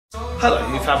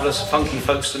Hello, you fabulous, funky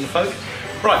folks and folk.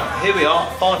 Right, here we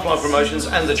are, Firefly Promotions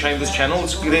and the Chambers channel.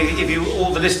 It's going to give you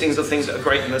all the listings of things that are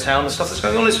great in the town and stuff that's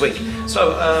going on this week.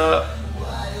 So,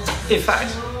 in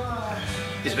fact,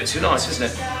 it's a bit too nice,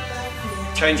 isn't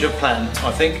it? Change of plan,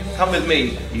 I think. Come with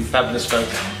me, you fabulous folk.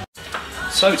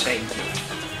 So, team,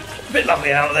 a bit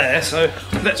lovely out there, so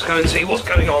let's go and see what's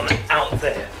going on out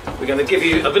there. We're going to give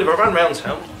you a bit of a run round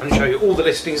town and show you all the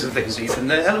listings of things. Ethan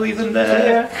there, hello Ethan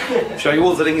there. Yeah. Show you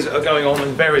all the things that are going on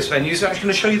in various venues. I'm actually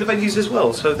going to show you the venues as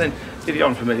well. So then, if you're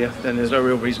unfamiliar, then there's no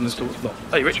real reason to not.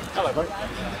 Hey Rich. Hello mate.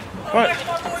 Right,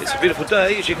 it's a beautiful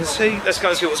day as you can see. Let's go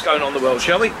and see what's going on in the world,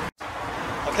 shall we?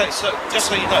 Okay, so just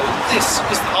so you know, this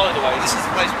is the Hideaway. This is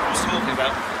the place I was talking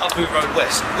about, up Boo Road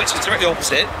West, which is directly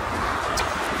opposite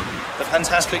the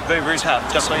fantastic Boo Brew's Hut,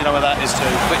 just so you know where that is too,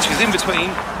 which is in between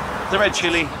the Red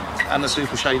Chili and the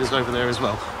Super Shaders over there as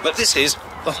well. But this is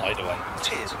the Hideaway.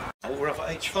 Cheers. We're up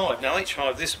at H5. Now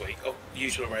H5 this week,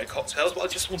 usual array of cocktails, but I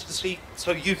just wanted to see,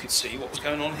 so you could see what was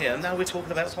going on here. And now we're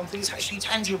talking about something that's actually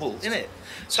tangible, isn't it?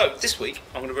 So this week,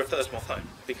 I'm going to refer to my phone,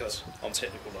 because I'm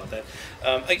technical like that.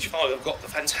 H5 have got the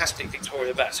fantastic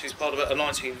Victoria Bats, who's part of a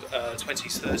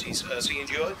 1920s, 30s singing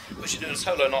duo, which are doing a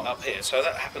solo night up here. So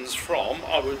that happens from,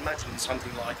 I would imagine,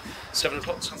 something like 7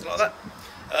 o'clock, something like that.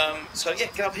 So yeah,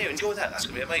 get up here, enjoy that. That's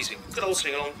going to be amazing. Good old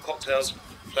sing-along, cocktails,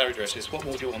 flowery dresses. What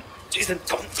more do you want? Jeez, then,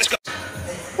 come on, let's go.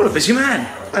 What a busy man.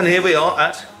 And here we are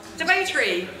at The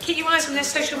Baytree. Keep your eyes on their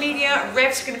social media.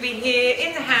 Rev's going to be here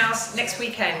in the house next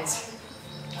weekend.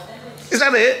 Is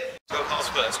that it? Go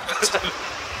past first.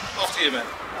 After you, man.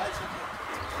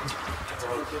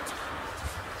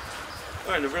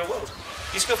 We're in the real world.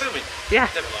 You still filming? Yeah.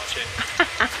 Never liked you.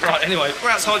 Right, anyway, we're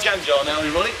outside Jam Jar now,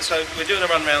 everybody. So we're doing a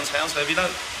run round town. So if you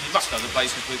don't, you must know the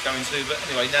places we're going to. But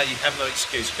anyway, now you have no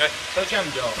excuse, okay? So Jam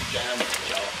Jar.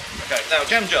 Okay, now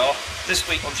Jam Jar, this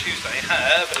week on Tuesday,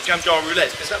 have a Jam Jar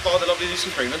Roulette. Is that by the lovely Lucy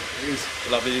Freeman? It is.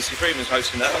 The lovely Lucy Freeman's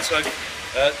hosting that one. So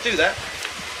do that.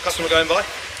 Customer going by.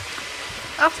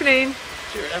 Afternoon.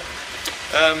 Cheerio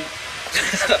now.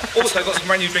 Also got some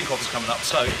brand new drink offers coming up,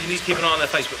 so you need to keep an eye on their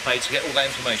Facebook page to get all that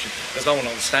information, because no one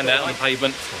will stand out on the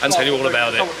pavement and tell you all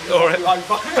about it. All right.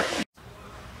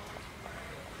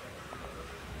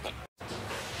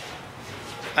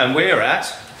 And we're at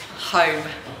Home.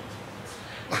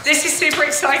 This is super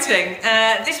exciting.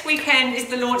 This weekend is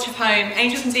the launch of Home,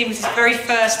 Angels and Demons' very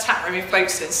first tap room in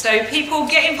Folkestone. So people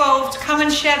get involved, come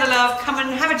and share the love, come and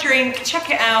have a drink, check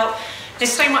it out.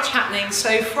 There's so much happening.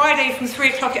 So Friday from 3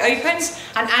 o'clock it opens,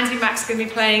 and Andy Mack's going to be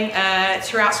playing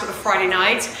throughout sort of Friday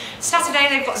night. Saturday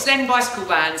they've got Zen Bicycle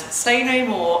Band. Say no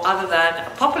more other than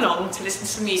pop along to listen to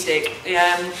some music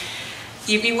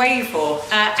you've been waiting for.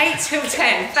 8 till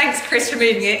 10. Thanks Chris for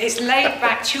moving it. It's laid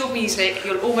back, chill music.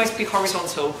 You'll almost be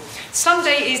horizontal.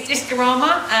 Sunday is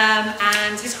Discorama,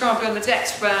 and Discorama will be on the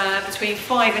decks between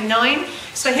 5 and 9.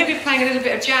 So he'll be playing a little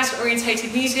bit of jazz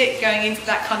orientated music going into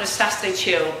that kind of Saturday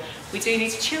chill. We do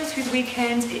need to chill through the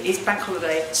weekend. It is bank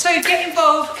holiday. So get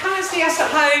involved, come and see us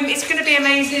at Home. It's going to be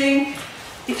amazing.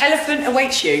 The elephant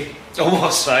awaits you. oh, I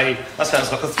say, that sounds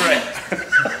like a threat.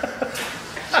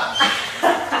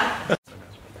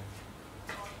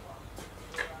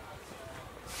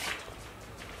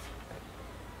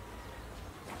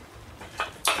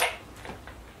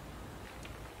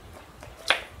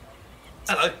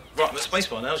 Hello. Right, I'm at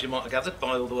Spacebar now, as you might have gathered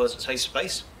by all the words that say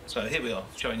space. So here we are,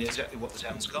 showing you exactly what the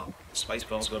town's got.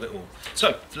 Spacebar's got it all.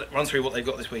 So, let's run through what they've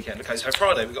got this weekend. Okay, so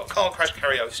Friday we've got Car Crash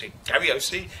Karaoke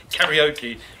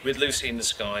with Lucy in the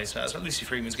Skies. That's like Lucy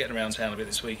Freeman's getting around town a bit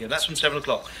this weekend. That's from 7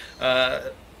 o'clock.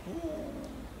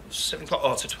 7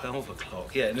 o'clock, to 12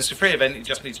 o'clock. Yeah, and it's a free event, you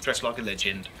just need to dress like a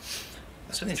legend.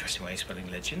 That's an interesting way of spelling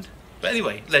legend. But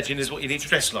anyway, legend is what you need to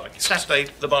dress like.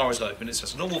 Saturday, the bar is open. It's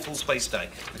just a normal full space day.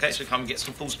 Okay, so come and get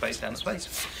some full space down the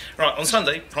space. Right, on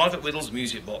Sunday, Private Whittle's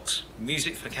Music Box.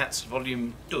 Music for Cats,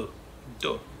 Volume 2.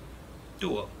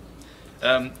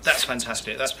 That's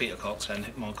fantastic. That's Peter Cox,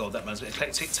 and my God, that man's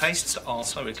eclectic tastes are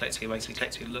so eclectic. It makes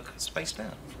eclectic look spaced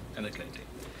out and eclectic.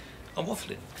 I'm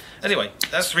waffling. Anyway,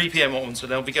 that's 3 PM on, so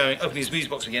they'll be opening his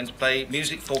music box again to play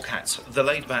music for cats. The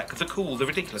laid back, the cool, the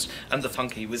ridiculous, and the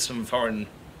funky with some foreign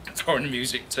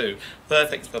music too.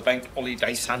 Perfect for Bank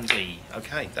Holiday Sunday.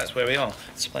 Okay, that's where we are.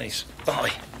 Space.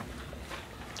 Bye.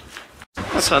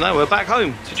 So now we're back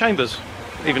home to Chambers,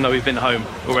 even though we've been home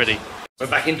already. We're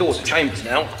back indoors at Chambers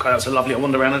now. Okay, that was a lovely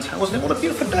wander around in town, wasn't it? What a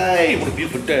beautiful day. What a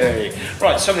beautiful day.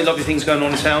 Right, so many lovely things going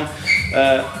on in town.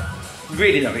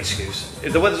 really no excuse.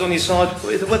 If the weather's on your side,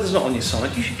 or if the weather's not on your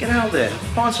side, you should get out there,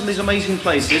 find some of these amazing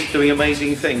places doing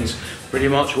amazing things, pretty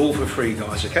much all for free,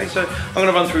 guys. Okay, so I'm going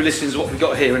to run through listings of what we've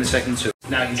got here in a second too.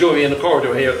 Now, you join me in the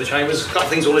corridor here at the Chambers. A couple of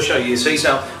things I want to show you. See,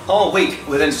 so our week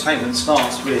with entertainment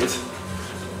starts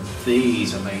with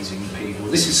these amazing people.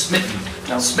 This is Smitten.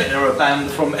 Now, Smitten are a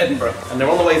band from Edinburgh, and they're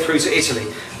on the way through to Italy.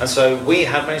 And so we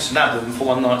have managed to nab them for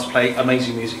one night to play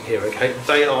amazing music here, okay?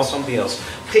 They are something else.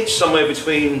 Pitched somewhere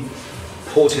between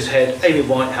Portishead, Amy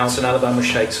Whitehouse and Alabama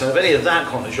Shake. So if any of that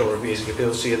kind of genre of music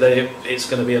appeals to you, it's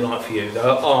going to be a night for you. They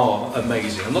are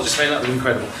amazing. I'm not just saying that, they're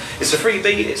incredible. It's a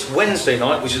freebie, it's Wednesday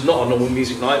night, which is not a normal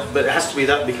music night, but it has to be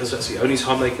that because that's the only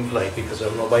time they can play, because they're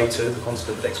on their way to the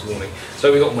concert the next morning.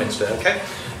 So we got Wednesday, okay?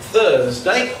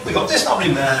 Thursday, we got this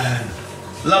lovely man.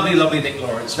 Lovely, lovely Nick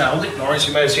Lawrence. Now, Nick Lawrence,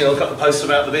 you may have seen a couple of posts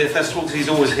about the beer festival, because he's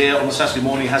always here on a Saturday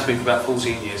morning, has been for about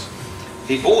 14 years.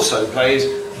 He also plays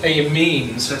a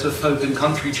mean set of folk and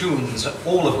country tunes,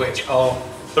 all of which are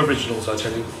originals, I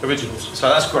tell you, originals. So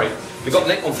that's great. We've got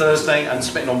Nick on Thursday and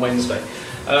Smitten on Wednesday.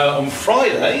 On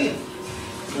Friday,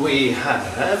 we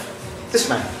have this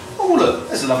man. Oh look,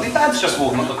 there's a lovely Babs just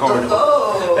walking up the corridor.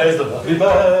 Oh. There's the lovely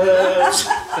Babs.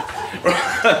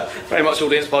 Very much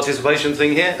audience participation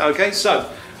thing here. Okay, so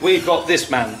we've got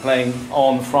this man playing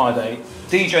on Friday,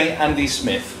 DJ Andy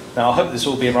Smith. Now, I hope this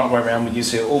will be the right way around when you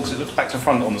see it all, because it looks back to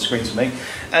front on the screen to me.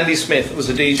 Andy Smith was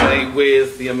a DJ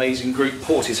with the amazing group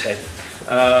Portishead.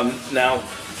 Now,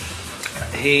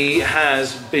 he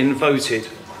has been voted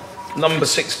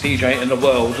 #6 DJ in the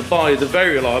world by the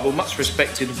very reliable, much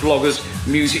respected bloggers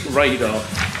Music Radar.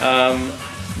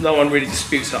 No one really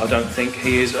disputes that, I don't think.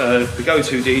 He is the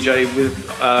go-to DJ with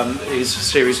his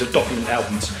series of document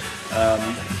albums.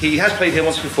 He has played here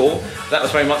once before. That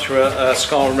was very much for a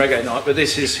ska and reggae night, but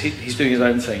this is he's doing his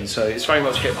own thing. So it's very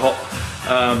much hip hop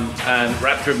and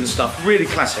rap driven stuff. Really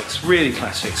classics, really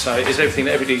classics. So it's everything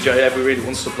that every DJ ever really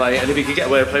wants to play. And if he could get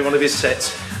away with playing one of his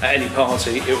sets at any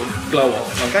party, it would blow up.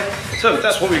 Okay, so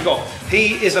that's what we've got.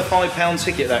 He is a £5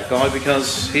 ticket, that guy,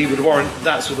 because he would warrant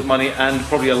that sort of money and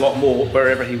probably a lot more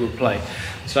wherever he would play.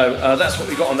 So that's what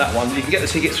we got on that one. You can get the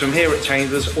tickets from here at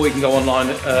Chambers, or you can go online.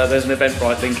 There's an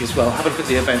Eventbrite link as well. Have a look at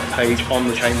the event page on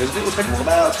the Chambers. It will tell you all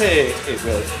about it. It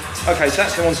will. Okay, so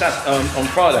that's on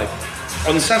Friday.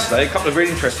 On Saturday, a couple of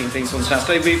really interesting things on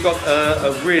Saturday. We've got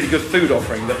a really good food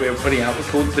offering that we're putting out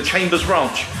called the Chambers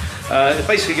Ranch. It's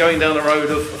basically going down the road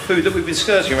of food that we've been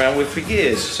skirting around with for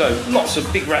years. So lots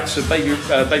of big racks of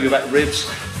baby back ribs,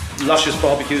 luscious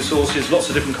barbecue sauces, lots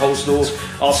of different coleslaws,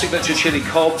 our signature chili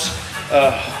cobs,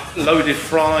 loaded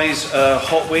fries,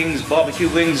 hot wings, barbecue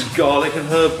wings, garlic and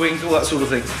herb wings, all that sort of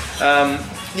thing.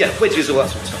 Yeah, wedges, all that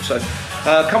sort of stuff. So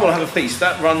come on and have a feast.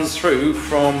 That runs through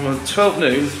from 12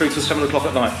 noon through to 7 o'clock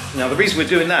at night. Now, the reason we're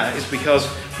doing that is because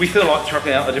we feel like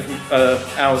trucking out the different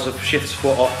hours of shifts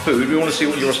for our food. We want to see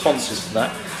what your response is to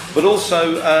that. But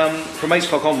also, from 8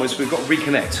 o'clock onwards, we've got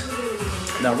Reconnect.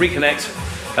 Now, Reconnect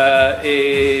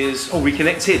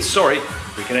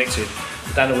Reconnected.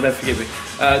 Dan will never forgive me.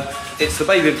 It's the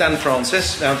baby of Dan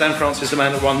Francis. Now, Dan Francis is the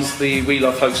man that runs the We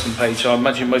Love Folkestone page, so I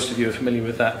imagine most of you are familiar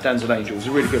with that. Dan's an angel. He's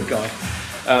a really good guy.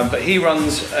 But he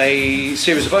runs a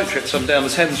series of boat trips up and down the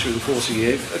Thames through the course of the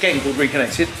year, again called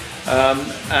Reconnected.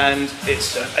 And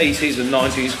it's 80s and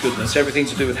 90s goodness, everything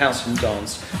to do with house and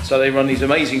dance. So they run these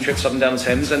amazing trips up and down the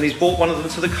Thames, and he's brought one of them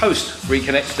to the coast.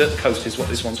 Reconnected at the coast is what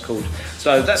this one's called.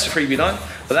 So that's a freebie night,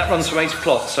 but that runs from 8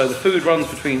 o'clock. So the food runs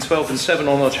between 12 and 7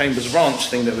 on our Chambers Ranch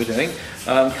thing that we're doing.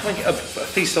 Come and get a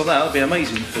feast on that, that'll be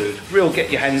amazing food. Real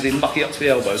get your hands in, bucket up to the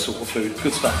elbow sort of food,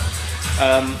 good stuff.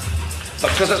 But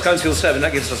because that's going till 7,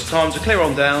 that gives us time to clear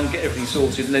on down, get everything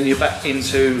sorted, and then you're back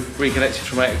into Reconnected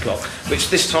from 8 o'clock, which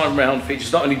this time round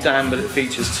features not only Dan, but it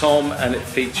features Tom, and it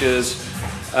features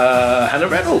Hannah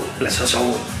Rebel, bless us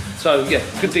all. So yeah,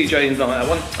 good DJing night, that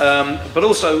one. But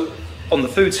also, on the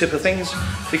food tip of things,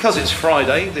 because it's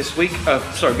Friday this week,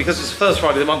 because it's the first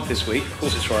Friday of the month this week, of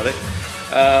course it's Friday,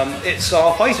 it's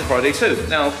our Fighter Friday too.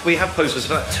 Now, we have posters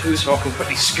for that too, so I can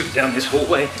quickly scoot down this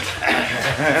hallway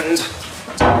and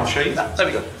I'll show you that. There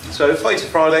we go. So Fighter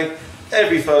Friday,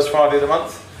 every first Friday of the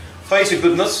month. Fighter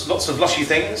goodness, lots of lushy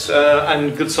things,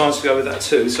 and good science to go with that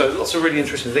too. So lots of really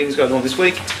interesting things going on this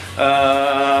week.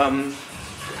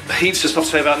 Heaps of stuff to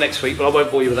say about next week, but I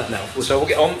won't bore you with that now. So we'll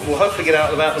get on. We'll hopefully get out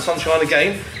and about in the sunshine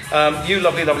again. You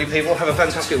lovely, lovely people, have a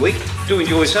fantastic week. Do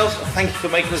enjoy yourselves. Thank you for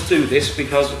making us do this,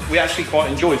 because we actually quite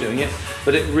enjoy doing it,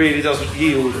 but it really does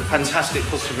yield fantastic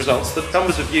positive results. The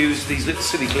numbers of views these little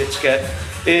silly clips get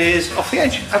is off the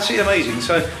edge. Absolutely amazing.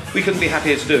 So we couldn't be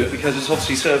happier to do it, because it's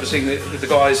obviously servicing the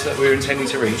guys that we're intending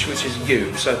to reach, which is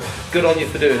you. So good on you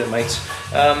for doing it, mates.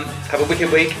 Have a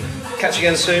wicked week. Catch you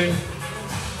again soon.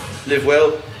 live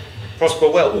well, prosper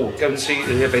well. Oh, go and see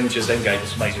the Avengers Endgame.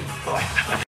 It's amazing. Bye.